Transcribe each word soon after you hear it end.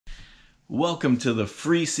Welcome to the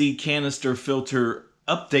FreeSea canister filter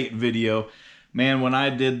update video. Man, when I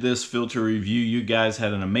did this filter review, you guys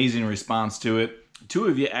had an amazing response to it. Two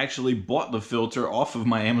of you actually bought the filter off of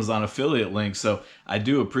my Amazon affiliate link, so I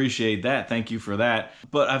do appreciate that. Thank you for that.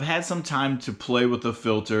 But I've had some time to play with the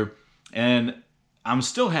filter, and I'm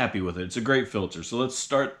still happy with it. It's a great filter, so let's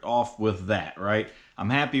start off with that, right?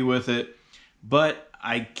 I'm happy with it, but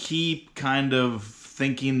I keep kind of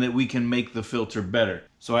thinking that we can make the filter better.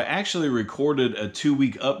 So I actually recorded a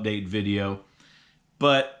 2-week update video,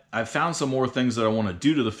 but I found some more things that I want to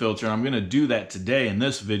do to the filter, and I'm going to do that today in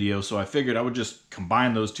this video. So I figured I would just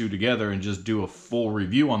combine those two together and just do a full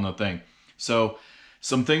review on the thing. So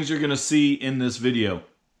some things you're going to see in this video.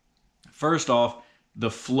 First off,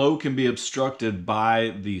 the flow can be obstructed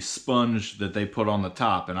by the sponge that they put on the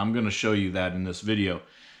top, and I'm going to show you that in this video.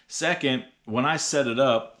 Second, when I set it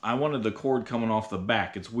up, I wanted the cord coming off the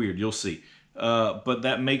back. It's weird, you'll see. But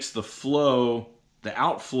that makes the flow, the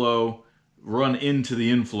outflow, run into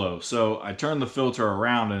the inflow. So I turned the filter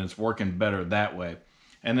around and it's working better that way.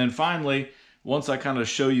 And then finally, once I kind of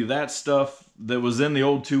show you that stuff that was in the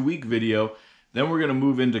old 2-week video, then we're going to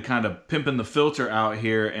move into kind of pimping the filter out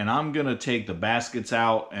here, and I'm going to take the baskets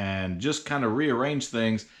out and just kind of rearrange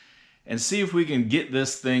things and see if we can get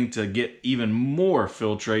this thing to get even more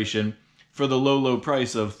filtration for the low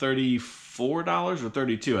price of $34 or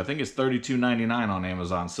 $32. I think it's $32.99 on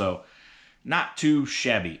Amazon, so not too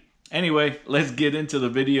shabby. Anyway, let's get into the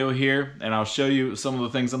video here and I'll show you some of the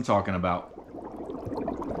things I'm talking about.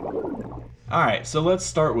 Alright, so let's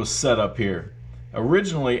start with setup here.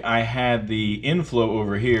 Originally I had the inflow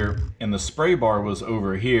over here and the spray bar was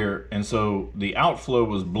over here, and so the outflow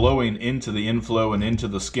was blowing into the inflow and into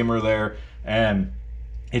the skimmer there, and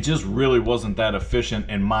it just really wasn't that efficient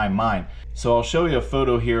in my mind. So I'll show you a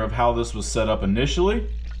photo here of how this was set up initially.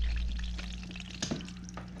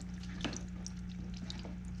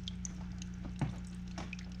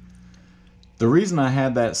 The reason I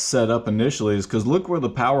had that set up initially is because look where the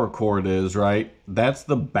power cord is, right? That's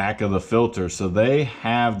the back of the filter. So they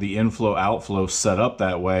have the inflow outflow set up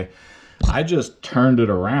that way. I just turned it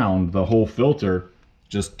around, the whole filter,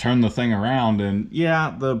 just turned the thing around, and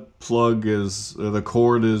yeah, the plug is, the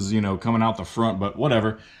cord is, you know, coming out the front, but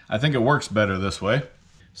whatever. I think it works better this way.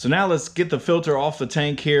 So now let's get the filter off the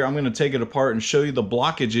tank here. I'm going to take it apart and show you the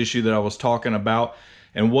blockage issue that I was talking about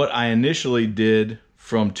and what I initially did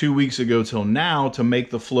from 2 weeks ago till now to make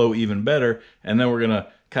the flow even better, and then we're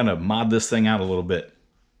gonna kind of mod this thing out a little bit.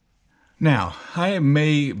 Now, I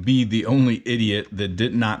may be the only idiot that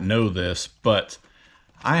did not know this, but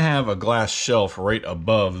I have a glass shelf right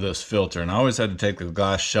above this filter, and I always had to take the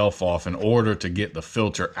glass shelf off in order to get the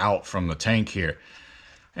filter out from the tank here.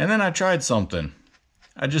 And then I tried something.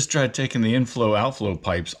 I just tried taking the inflow-outflow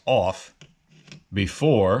pipes off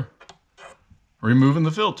before removing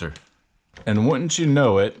the filter. And wouldn't you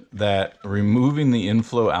know it, that removing the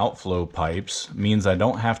inflow-outflow pipes means I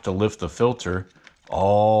don't have to lift the filter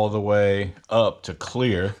all the way up to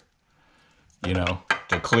clear, you know,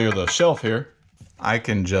 to clear the shelf here. I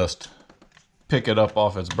can just pick it up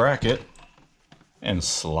off its bracket and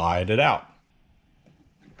slide it out.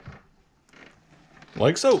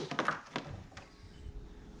 Like so.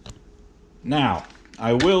 Now,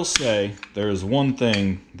 I will say there is one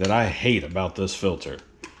thing that I hate about this filter.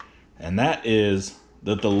 And that is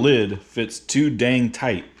that the lid fits too dang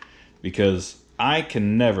tight, because I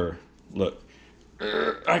can never, look,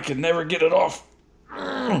 I can never get it off.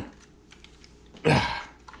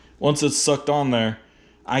 Once it's sucked on there,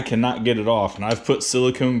 I cannot get it off. And I've put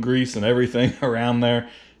silicone grease and everything around there.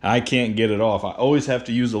 I can't get it off. I always have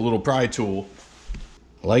to use a little pry tool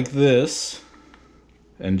like this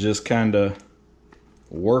and just kind of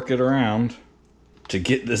work it around to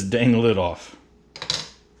get this dang lid off.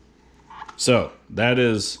 So that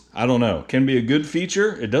is, I don't know, can be a good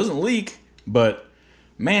feature. It doesn't leak, but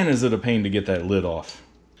man, is it a pain to get that lid off.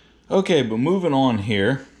 Okay, but moving on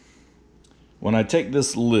here, when I take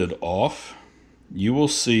this lid off, you will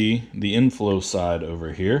see the inflow side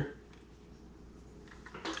over here.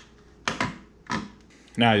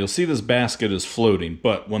 Now you'll see this basket is floating,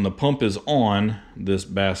 but when the pump is on, this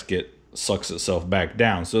basket sucks itself back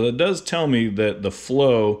down. So that does tell me that the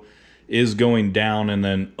flow is going down and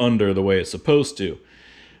then under the way it's supposed to.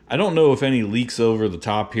 I don't know if any leaks over the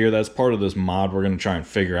top here. That's part of this mod we're going to try and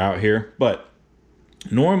figure out here. But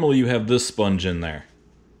normally you have this sponge in there.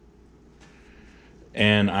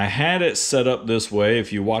 And I had it set up this way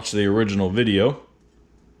if you watch the original video.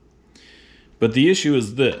 But the issue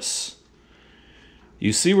is this.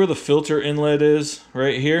 You see where the filter inlet is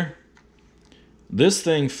right here? This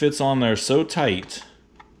thing fits on there so tight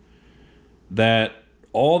that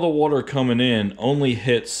all the water coming in only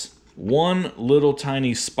hits one little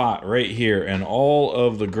tiny spot right here, and all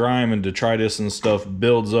of the grime and detritus and stuff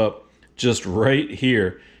builds up just right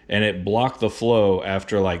here, and it blocked the flow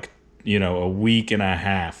after like, you know, a week and a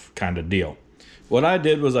half kind of deal. What I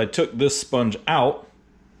did was I took this sponge out,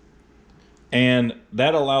 and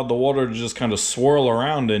that allowed the water to just kind of swirl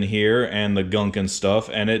around in here and the gunk and stuff,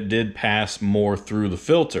 and it did pass more through the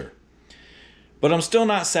filter. But I'm still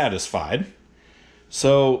not satisfied.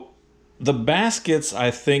 So the baskets,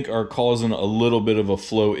 I think, are causing a little bit of a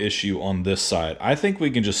flow issue on this side. I think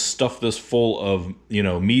we can just stuff this full of, you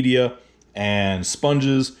know, media and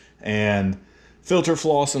sponges and filter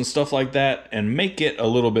floss and stuff like that and make it a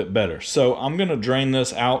little bit better. So I'm going to drain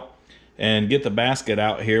this out and get the basket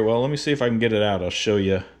out here. Well, let me see if I can get it out. I'll show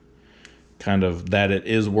you kind of that it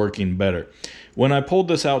is working better. When I pulled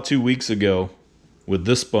this out 2 weeks ago with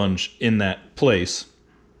this sponge in that place,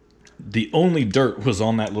 the only dirt was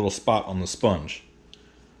on that little spot on the sponge.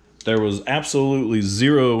 There was absolutely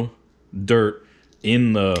zero dirt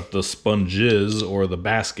in the sponges or the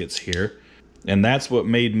baskets here. And that's what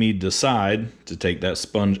made me decide to take that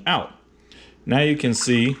sponge out. Now you can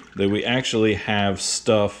see that we actually have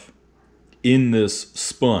stuff in this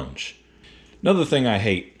sponge. Another thing I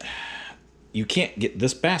hate, you can't get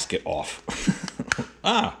this basket off.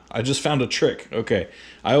 I just found a trick. Okay,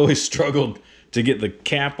 I always struggled to get the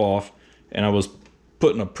cap off, and I was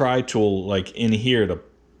putting a pry tool like in here to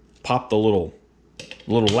pop the little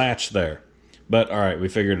latch there. But all right, we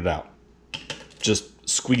figured it out. Just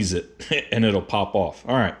squeeze it and it'll pop off.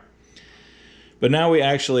 All right. But now we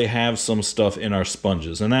actually have some stuff in our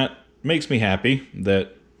sponges, and that makes me happy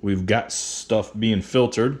that we've got stuff being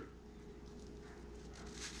filtered.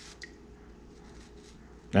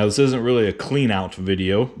 Now this isn't really a clean out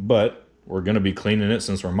video, but we're going to be cleaning it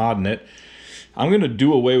since we're modding it. I'm going to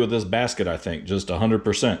do away with this basket, I think, just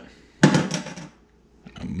 100%.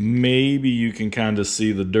 Maybe you can kind of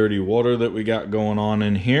see the dirty water that we got going on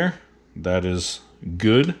in here. That is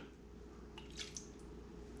good.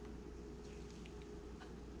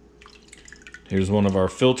 Here's one of our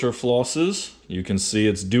filter flosses. You can see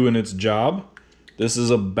it's doing its job. This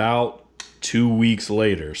is about 2 weeks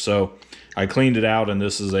later. So I cleaned it out, and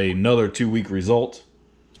this is another 2-week result.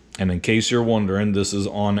 And in case you're wondering, this is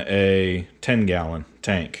on a 10-gallon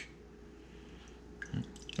tank.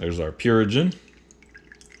 There's our Purigen.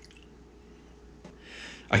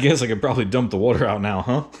 I guess I could probably dump the water out now,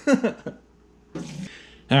 huh?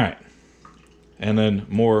 All right. And then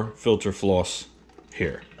more filter floss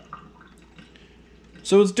here.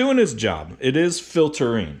 So it's doing its job. It is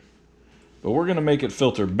filtering, but we're going to make it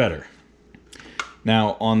filter better.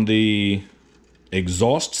 Now on the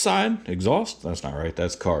exhaust side, exhaust? That's not right.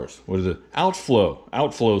 That's cars. What is it?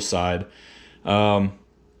 Outflow side. We're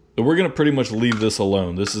going to pretty much leave this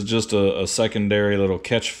alone. This is just a secondary little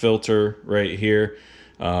catch filter right here.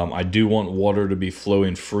 I do want water to be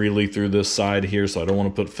flowing freely through this side here, so I don't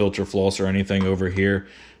want to put filter floss or anything over here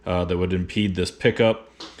that would impede this pickup.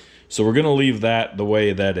 So we're going to leave that the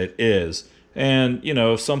way that it is. And, you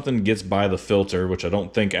know, if something gets by the filter, which I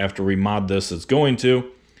don't think after we mod this it's going to,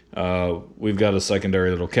 we've got a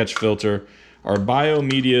secondary little catch filter. Our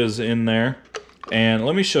biomedia is in there. And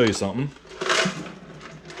let me show you something.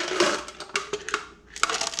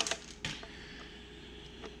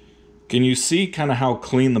 Can you see kind of how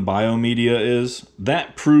clean the biomedia is?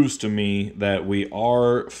 That proves to me that we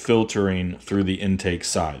are filtering through the intake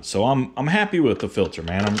side. So I'm happy with the filter,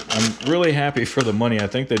 man. I'm really happy for the money. I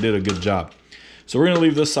think they did a good job. So we're gonna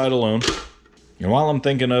leave this side alone. And while I'm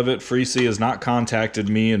thinking of it, FreeSea has not contacted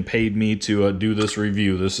me and paid me to do this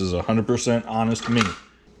review. This is 100% honest me.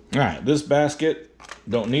 All right, this basket,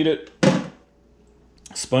 don't need it.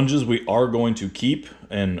 Sponges we are going to keep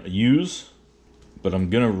and use. But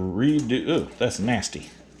I'm gonna redo, oh, that's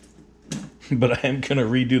nasty. But I am gonna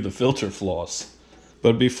redo the filter floss.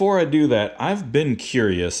 But before I do that, I've been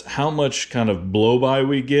curious how much kind of blow-by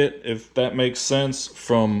we get, if that makes sense,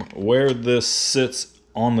 from where this sits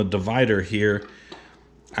on the divider here.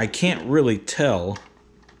 I can't really tell.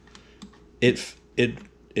 It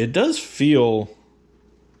does feel,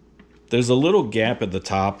 there's a little gap at the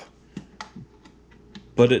top,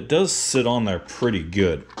 but it does sit on there pretty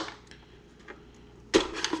good.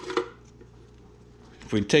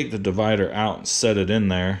 If we take the divider out and set it in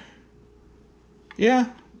there, yeah,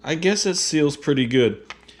 I guess it seals pretty good.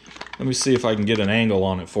 Let me see if I can get an angle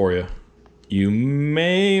on it for you. You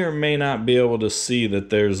may or may not be able to see that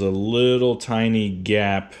there's a little tiny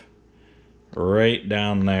gap right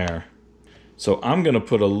down there. So I'm going to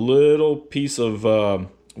put a little piece of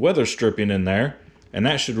weather stripping in there, and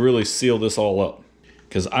that should really seal this all up.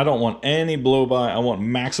 because I don't want any blow-by. I want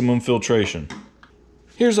maximum filtration.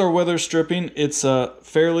 Here's our weather stripping. It's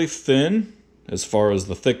fairly thin as far as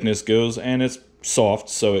the thickness goes, and it's soft,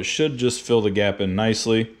 so it should just fill the gap in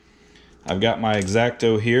nicely. I've got my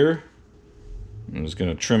X-Acto here. I'm just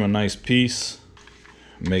going to trim a nice piece.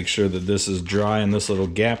 Make sure that this is dry in this little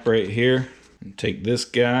gap right here. And take this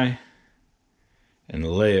guy and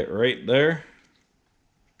lay it right there.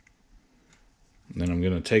 And then I'm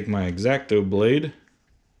going to take my X-Acto blade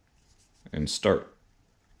and start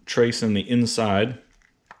tracing the inside,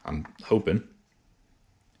 I'm hoping,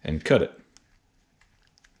 and cut it.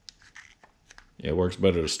 Yeah, it works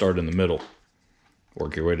better to start in the middle.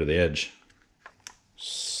 Work your way to the edge.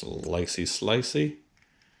 Slicey, slicey.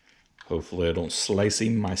 Hopefully I don't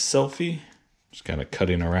slicey myselfy. Just kind of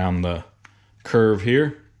cutting around the curve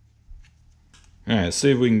here. Alright,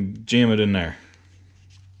 see if we can jam it in there.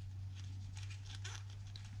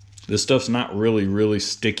 This stuff's not really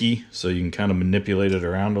sticky, so you can kind of manipulate it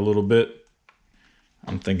around a little bit.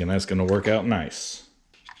 I'm thinking that's going to work out nice.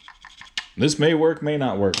 This may work, may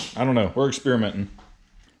not work. I don't know. We're experimenting.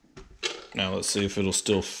 Now let's see if it'll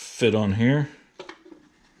still fit on here.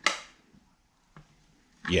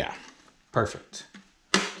 Yeah, perfect.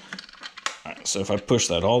 All right, so if I push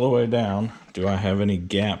that all the way down, do I have any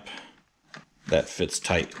gap that fits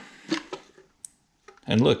tight?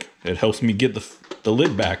 And look, it helps me get the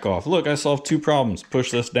lid back off. Look, I solved 2 problems.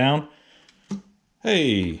 Push this down.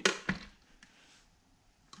 Hey.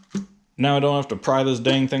 Now I don't have to pry this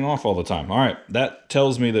dang thing off all the time. All right, that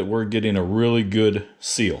tells me that we're getting a really good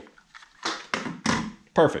seal.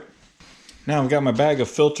 Perfect. Now I've got my bag of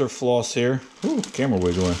filter floss here. Ooh, camera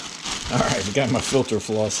wiggling. All right, I've got my filter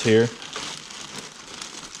floss here.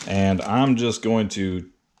 And I'm just going to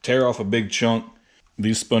tear off a big chunk.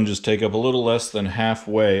 These sponges take up a little less than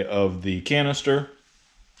halfway of the canister.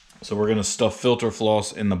 So we're gonna stuff filter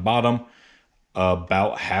floss in the bottom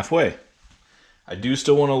about halfway. I do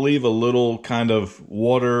still want to leave a little kind of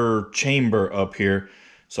water chamber up here.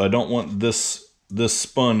 So I don't want this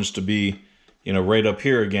sponge to be, you know, right up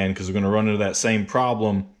here again, because we're going to run into that same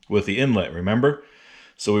problem with the inlet, remember?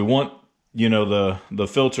 So we want, you know, the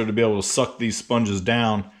filter to be able to suck these sponges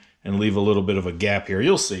down and leave a little bit of a gap here.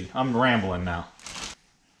 You'll see. I'm rambling now.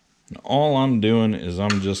 And all I'm doing is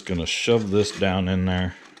I'm just going to shove this down in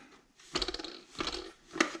there.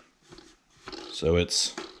 So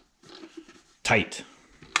it's tight.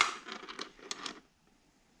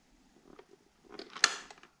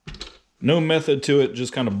 No method to it,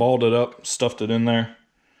 just kind of balled it up, stuffed it in there.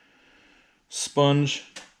 Sponge.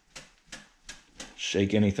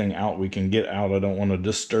 Shake anything out we can get out. I don't want to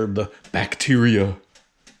disturb the bacteria.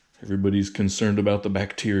 Everybody's concerned about the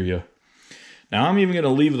bacteria. Now I'm even going to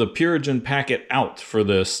leave the Purigen packet out for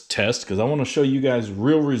this test because I want to show you guys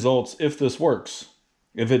real results if this works.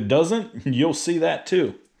 If it doesn't, you'll see that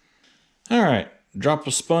too. All right, drop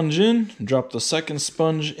a sponge in, drop the second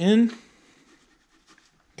sponge in.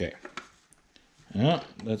 Okay. Yeah,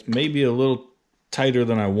 that's maybe a little tighter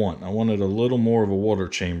than I want. I wanted a little more of a water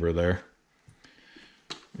chamber there.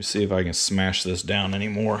 Let me see if I can smash this down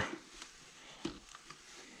anymore.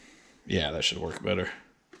 Yeah, that should work better.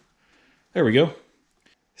 There we go.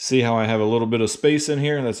 See how I have a little bit of space in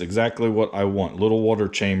here? That's exactly what I want. Little water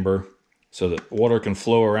chamber so that water can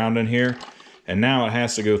flow around in here. And now it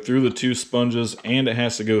has to go through the 2 sponges and it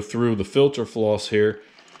has to go through the filter floss here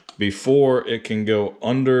before it can go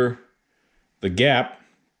under the gap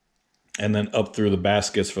and then up through the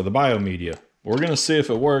baskets for the biomedia. We're going to see if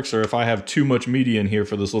it works, or if I have too much media in here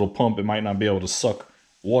for this little pump, it might not be able to suck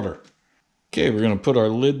water. Okay, we're going to put our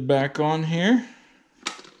lid back on here.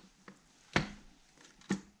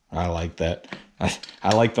 I like that.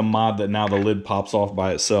 I like the mod that now the lid pops off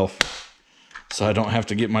by itself, so I don't have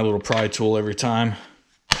to get my little pry tool every time.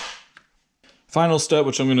 Final step,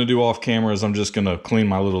 which I'm going to do off camera, is I'm just going to clean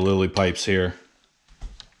my little lily pipes here.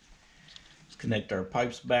 Let's connect our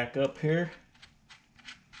pipes back up here.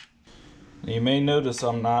 You may notice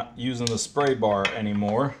I'm not using the spray bar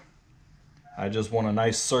anymore. I just want a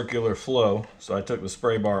nice circular flow, so I took the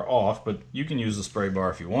spray bar off, but you can use the spray bar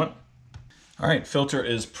if you want. All right, filter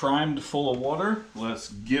is primed full of water. Let's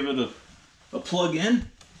give it a plug in.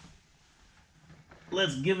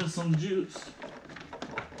 Let's give it some juice.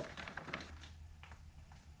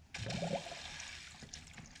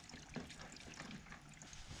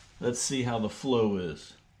 Let's see how the flow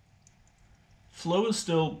is. Flow is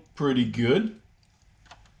still pretty good.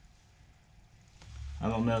 I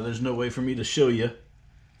don't know, there's no way for me to show you,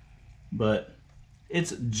 but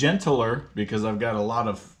it's gentler because I've got a lot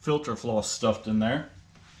of filter floss stuffed in there,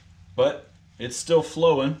 but it's still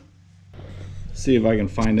flowing. See if I can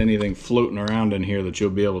find anything floating around in here that you'll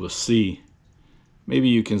be able to see. Maybe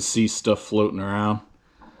you can see stuff floating around.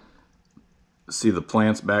 See the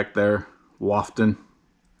plants back there wafting.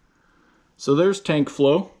 So there's tank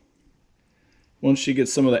flow. Once she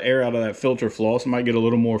gets some of the air out of that filter floss, I might get a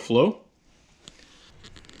little more flow.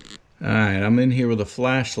 Alright, I'm in here with a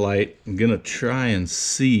flashlight. I'm gonna try and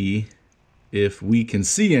see if we can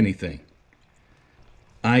see anything.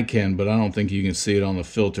 I can, but I don't think you can see it on the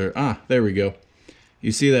filter. Ah, there we go.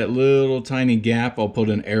 You see that little tiny gap? I'll put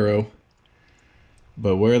an arrow.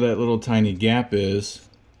 But where that little tiny gap is,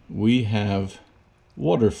 we have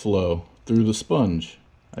water flow through the sponge.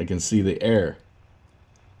 I can see the air.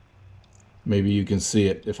 Maybe you can see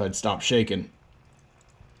it if I'd stop shaking.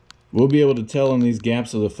 We'll be able to tell in these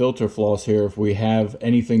gaps of the filter floss here if we have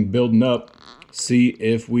anything building up. See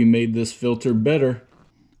if we made this filter better.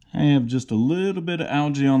 I have just a little bit of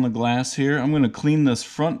algae on the glass here. I'm going to clean this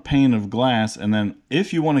front pane of glass, and then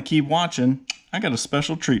if you want to keep watching, I got a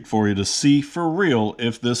special treat for you to see for real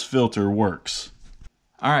if this filter works.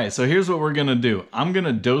 Alright, so here's what we're going to do. I'm going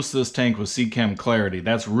to dose this tank with SeaChem Clarity.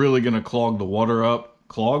 That's really going to clog the water up.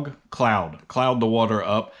 Cloud the water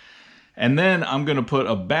up. And then I'm going to put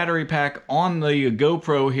a battery pack on the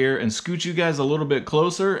GoPro here and scoot you guys a little bit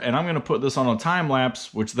closer, and I'm going to put this on a time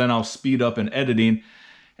lapse, which then I'll speed up in editing.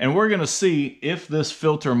 And we're going to see if this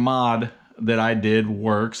filter mod that I did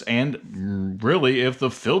works, and really if the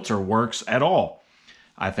filter works at all.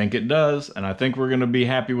 I think it does, and I think we're going to be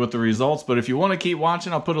happy with the results. But if you want to keep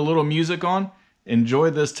watching, I'll put a little music on. Enjoy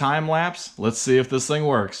this time lapse. Let's see if this thing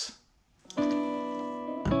works.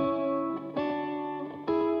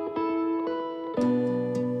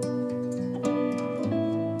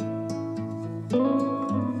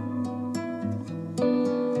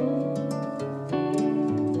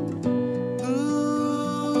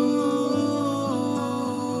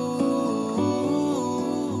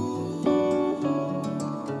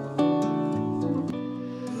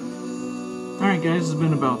 Alright guys, it's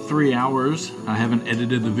been about 3 hours. I haven't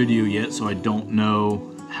edited the video yet, so I don't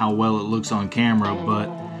know how well it looks on camera, but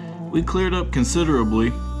we cleared up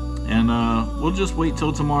considerably, and we'll just wait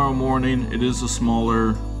till tomorrow morning. It is a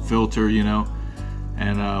smaller filter, you know,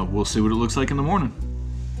 and we'll see what it looks like in the morning.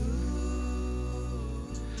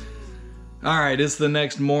 Alright, it's the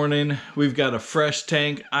next morning. We've got a fresh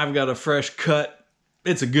tank. I've got a fresh cut.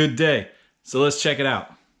 It's a good day. So let's check it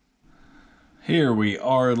out. Here we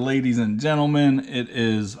are, ladies and gentlemen. It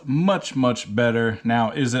is much, much better.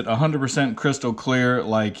 Now, is it 100% crystal clear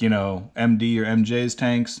like, you know, MD or MJ's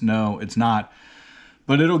tanks? No, it's not.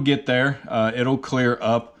 But it'll get there. It'll clear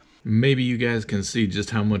up. Maybe you guys can see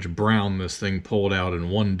just how much brown this thing pulled out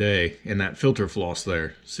in one day in that filter floss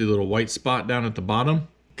there. See the little white spot down at the bottom?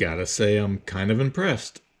 Gotta say, I'm kind of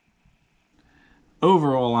impressed.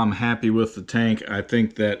 Overall, I'm happy with the tank. I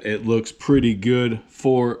think that it looks pretty good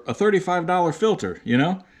for a $35 filter, you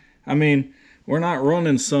know? I mean, we're not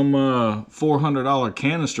running some $400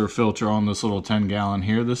 canister filter on this little 10-gallon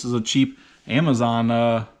here. This is a cheap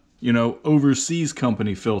Amazon, you know, overseas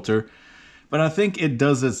company filter. But I think it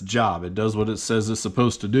does its job. It does what it says it's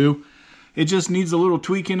supposed to do. It just needs a little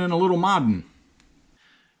tweaking and a little modding.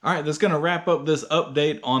 Alright, that's going to wrap up this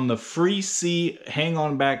update on the FreeSea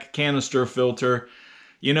hang-on back canister filter.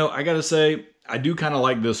 You know, I gotta say, I do kind of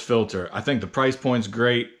like this filter. I think the price point's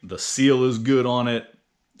great, the seal is good on it,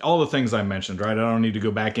 all the things I mentioned, right? I don't need to go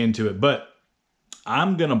back into it, but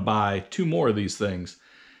I'm going to buy 2 more of these things.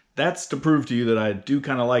 That's to prove to you that I do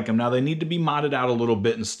kind of like them. Now, they need to be modded out a little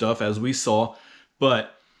bit and stuff, as we saw,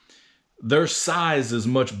 but their size is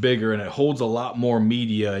much bigger and it holds a lot more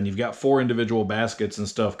media, and you've got 4 individual baskets and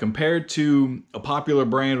stuff compared to a popular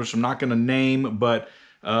brand, which I'm not going to name, but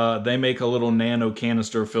they make a little nano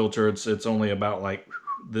canister filter. It's only about like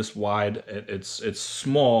this wide. It's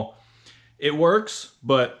small. It works,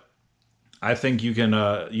 but I think you can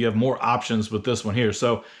you have more options with this one here.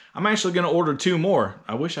 So I'm actually going to order 2 more.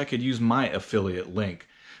 I wish I could use my affiliate link.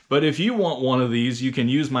 But if you want one of these, you can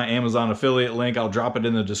use my Amazon affiliate link. I'll drop it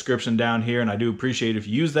in the description down here, and I do appreciate if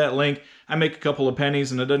you use that link. I make a couple of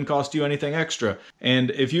pennies, and it doesn't cost you anything extra.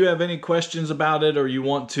 And if you have any questions about it, or you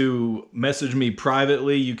want to message me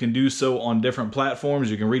privately, you can do so on different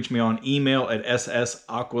platforms. You can reach me on email at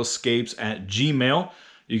ssaquascapes@gmail.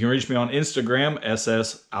 You can reach me on Instagram,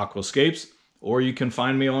 ssaquascapes, or you can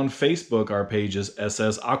find me on Facebook. Our page is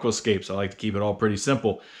ssaquascapes. I like to keep it all pretty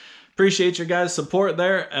simple. Appreciate your guys' support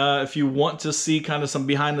there. If you want to see kind of some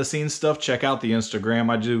behind the scenes stuff, check out the Instagram.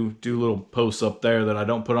 I do little posts up there that I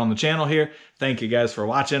don't put on the channel here. Thank you guys for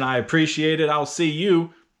watching. I appreciate it. I'll see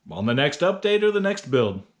you on the next update or the next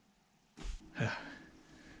build.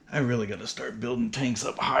 I really got to start building tanks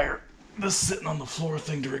up higher. This sitting on the floor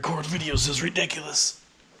thing to record videos is ridiculous.